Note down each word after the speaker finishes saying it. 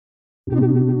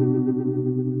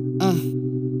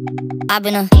I've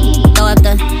been throw up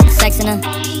the sex in her.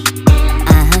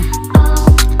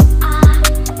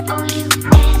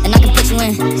 And I can put you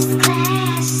in.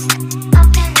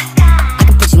 I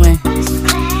can put you in.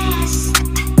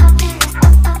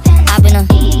 I've been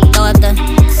throw up the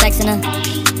sex in her.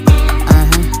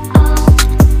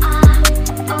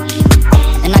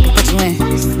 And I can put you in.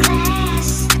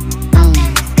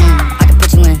 I can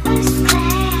put you in.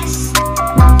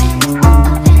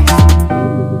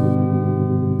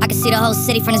 I can see the whole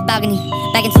city from this balcony.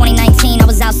 Back in 2019, I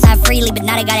was outside freely, but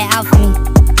now they got it out for me.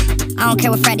 I don't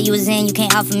care what frat you was in, you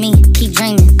can't out for me. Keep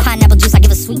dreaming. Pineapple juice, I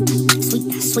give a sweet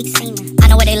semen. I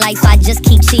know what they like, so I just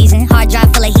keep cheesin. Hard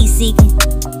drive full of heat-seekin.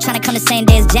 Tryna come the same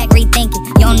day as Jack, rethinking.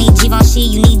 You don't need Givenchy,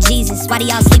 you need Jesus. Why do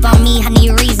y'all sleep on me? I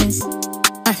need reasons.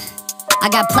 I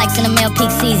got plex in the mail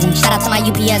peak season. Shout out to my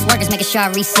UPS workers, making sure I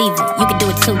receive it. You can do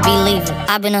it too, believe it.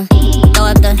 I've been throw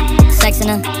up the sex in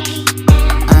her.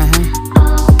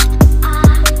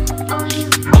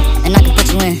 And I can put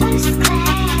you in.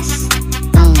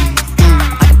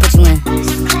 I can put you in.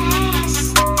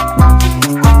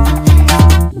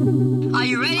 Are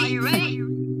you ready? Are you ready?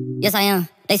 Yes, I am.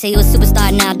 They say you a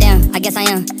superstar, now damn, I guess I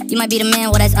am. You might be the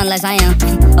man, well that's unless I am.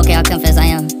 Okay, I'll confess I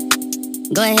am.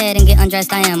 Go ahead and get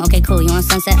undressed, I am. Okay, cool, you on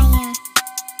Sunset?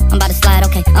 I'm about to slide,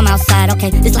 okay, I'm outside, okay.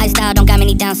 This lifestyle don't got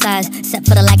many downsides, except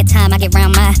for the lack of time I get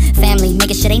round my family,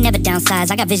 making sure they never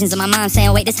downsize. I got visions in my mind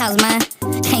saying, wait, this house is mine.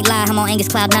 Can't lie, I'm on Angus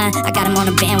Cloud 9. I got him on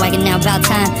a bandwagon now, about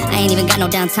time. I ain't even got no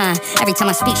downtime. Every time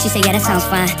I speak, she say, yeah, that sounds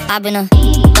fine. I've been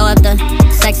throw up the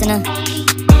sex in her.